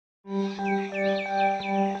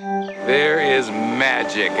There is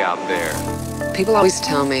magic out there. People always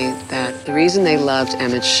tell me that the reason they loved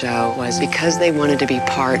Emmett's show was because they wanted to be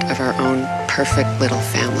part of our own perfect little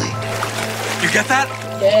family. You get that?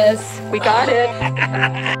 Yes, we got it.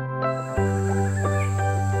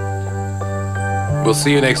 We'll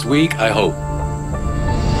see you next week, I hope.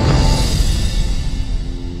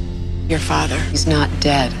 Your father, he's not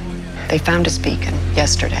dead. They found his beacon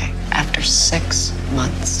yesterday, after 6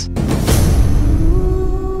 months.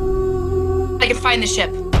 I can find the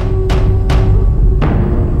ship.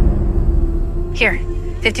 Here,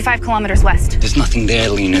 55 kilometers west. There's nothing there,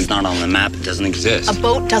 Lena. It's not on the map. It doesn't exist. A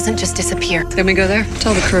boat doesn't just disappear. Can we go there?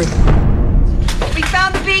 Tell the crew. We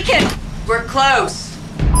found the beacon! We're close.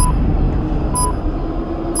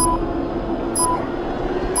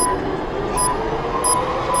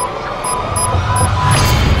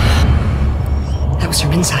 That was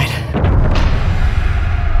from inside.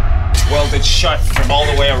 It's welded shut from all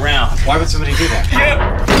the way around. Why would somebody do that?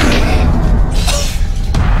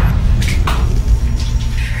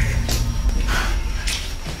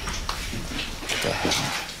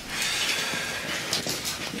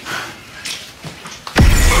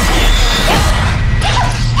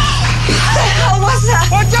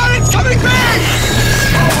 Watch out, it's coming back!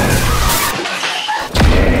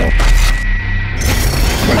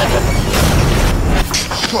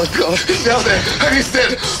 Oh my God, down there, and he's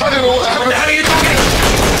dead. I don't know what happened. How are you talking?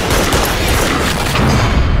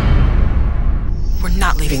 We're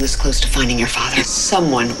not leaving this close to finding your father.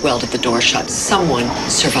 Someone welded the door shut. Someone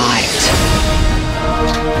survived.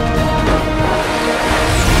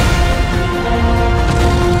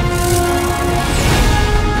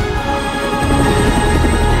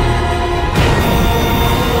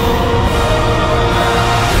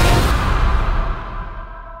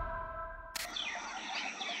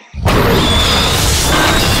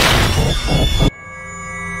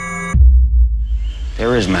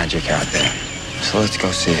 There is magic out there. So let's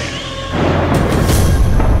go see it.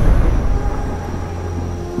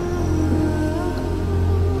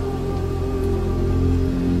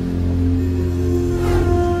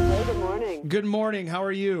 Hey, good morning. Good morning. How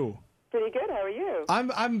are you? Pretty good. How are you?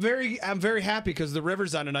 I'm very happy because The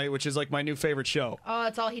River's on tonight, which is like my new favorite show. Oh,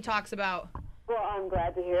 that's all he talks about. Well, I'm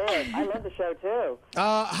glad to hear it. I love the show too.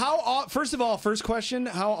 First of all, first question,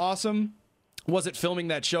 how awesome was it filming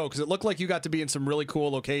that show? Because it looked like you got to be in some really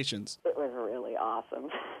cool locations. It was really awesome.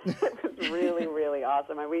 It was really, really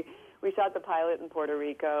awesome. We shot the pilot in Puerto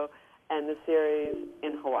Rico and the series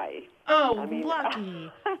in Hawaii. Oh, mean,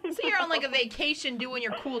 lucky. So you're on like a vacation doing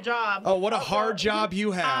your cool job. Oh, what a hard job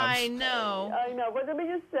you have. I know. I know. But let me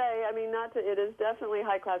just say, I mean, it is definitely a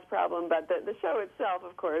high-class problem, but the show itself,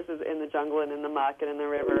 of course, is in the jungle and in the muck and in the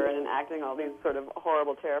river and enacting all these sort of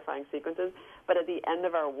horrible, terrifying sequences. But at the end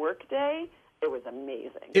of our work day, it was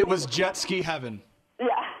amazing. It was jet ski heaven.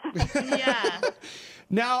 Yeah. Yeah.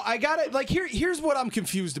 Now, I got it. Like, here's what I'm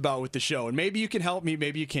confused about with the show, and maybe you can help me,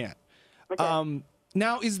 maybe you can't. Okay.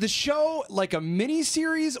 Now, is the show like a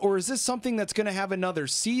mini-series, or is this something that's going to have another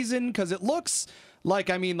season? Because it looks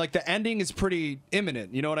like, I mean, like the ending is pretty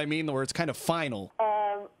imminent, you know what I mean, where it's kind of final.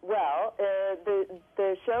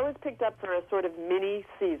 The show is picked up for a sort of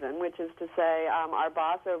mini-season, which is to say our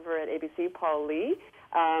boss over at ABC, Paul Lee,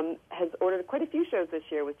 has ordered quite a few shows this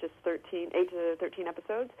year with just 8 to 13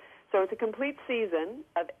 episodes. So it's a complete season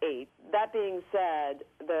of 8. That being said,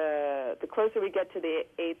 the closer we get to the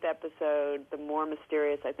 8th episode, the more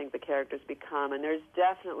mysterious I think the characters become, and there's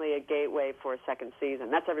definitely a gateway for a second season.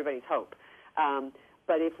 That's everybody's hope.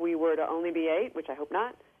 But if we were to only be 8, which I hope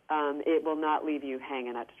not, it will not leave you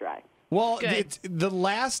hanging out to dry. Well, the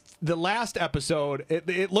last episode,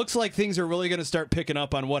 it looks like things are really going to start picking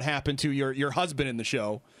up on what happened to your husband in the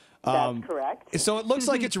show. That's correct. So it looks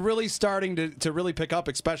like it's really starting to really pick up,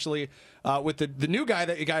 especially with the new guy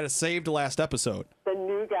that you got saved last episode. The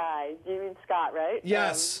new guy, you mean Scott, right?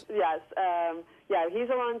 Yes. Yes. Yeah, he's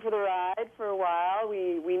along for the ride for a while.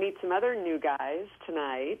 We meet some other new guys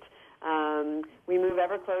tonight. We move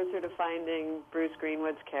ever closer to finding Bruce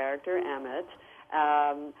Greenwood's character, Emmett.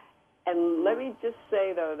 And let me just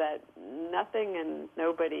say, though, that nothing and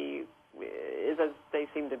nobody is as they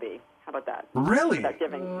seem to be. How about that? Really? Without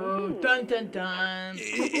giving. Dun, dun, dun.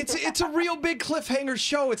 It's a real big cliffhanger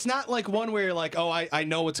show. It's not like one where you're like, oh, I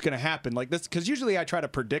know what's going to happen. Like this, because usually I try to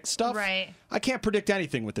predict stuff. Right. I can't predict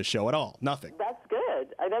anything with the show at all. Nothing. That's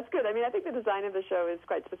good. That's good. I mean, I think the design of the show is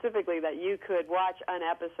quite specifically that you could watch an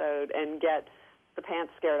episode and get the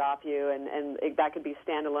pants scared off you, and that could be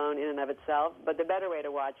standalone in and of itself. But the better way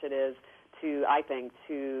to watch it is I think,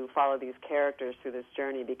 to follow these characters through this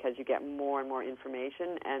journey because you get more and more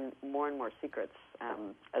information and more secrets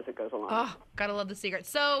as it goes along. Oh, gotta love the secret.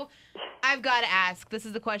 So, I've got to ask. This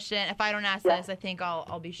is the question. If I don't ask this, I think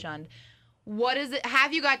I'll be shunned. What is it?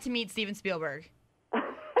 Have you got to meet Steven Spielberg?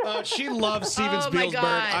 She loves Steven Oh, my Spielberg.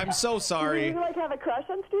 God. I'm so sorry. Do you like have a crush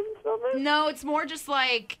on Steven Spielberg? No, it's more just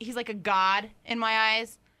like he's like a god in my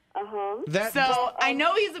eyes. That So I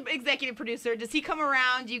know he's an executive producer. Does he come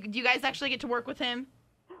around? Do you guys actually get to work with him?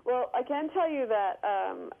 Well, I can tell you that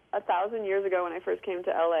 1,000 years ago when I first came to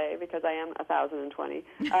LA, because I am 1,020,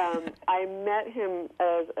 I met him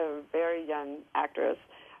as a very young actress,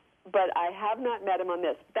 but I have not met him on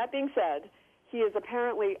this. That being said, he is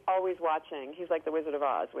apparently always watching. He's like the Wizard of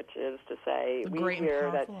Oz, which is to say, The we great and hear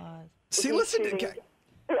that. powerful Oz. See, listen to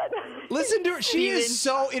her. She is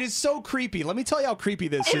so. It is so creepy. Let me tell you how creepy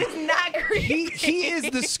this is. It is not creepy. He is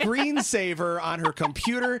the screensaver on her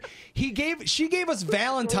computer. She gave us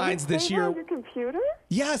Valentine's this Screensaver year. on your computer?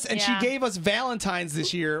 Yes, and Yeah. she gave us Valentine's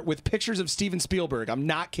this year with pictures of Steven Spielberg. I'm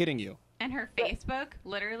not kidding you. And her Facebook,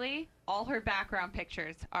 literally, all her background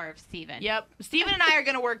pictures are of Steven. Yep. Steven and I are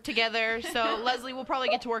going to work together, so Leslie will probably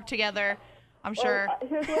get to work together, I'm sure. Well,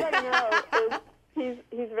 here's what I know is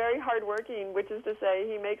he's very hardworking, which is to say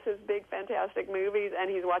he makes his big, fantastic movies,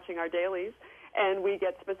 and he's watching our dailies, and we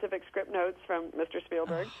get specific script notes from Mr.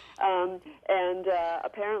 Spielberg. And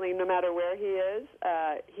apparently, no matter where he is,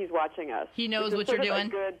 he's watching us. He knows which is what you're sort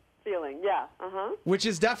of doing. A good feeling, yeah. Which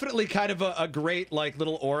is definitely kind of a great like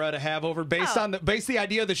little aura to have over based on the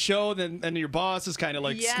idea of the show. Then and your boss is kind of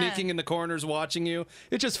like Yeah. sneaking in the corners watching you.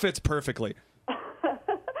 It just fits perfectly.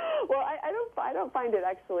 Well, I don't find it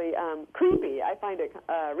actually creepy. I find it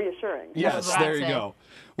reassuring. Yes, That's there you it. go.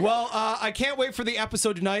 Well, I can't wait for the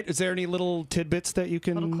episode tonight. Is there any little tidbits that you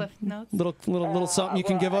can Little cliff notes? little something you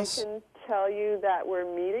can give us? I can tell you that we're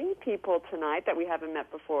meeting people tonight that we haven't met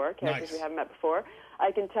before, characters Nice. we haven't met before.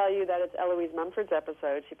 I can tell you that it's Eloise Mumford's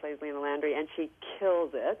episode. She plays Lena Landry, and she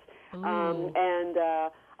kills it. And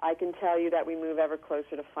I can tell you that we move ever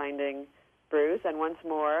closer to finding Bruce, and once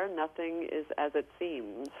more, nothing is as it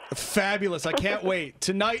seems. Fabulous. I can't wait.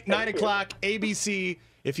 Tonight, 9 o'clock, ABC.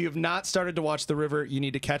 If you have not started to watch The River, you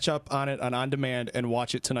need to catch up on it on demand and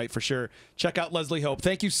watch it tonight for sure. Check out Leslie Hope.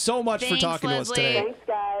 Thank you so much Thanks, for talking to us Leslie. today. Thanks,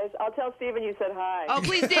 guys. I'll tell Steven you said hi. Oh,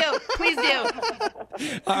 please do. Please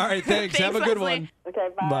do. All right, thanks. Have a good Leslie. one. Okay,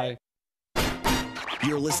 bye. Bye.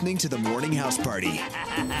 You're listening to the Morning House Party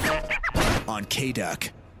on K-Duck.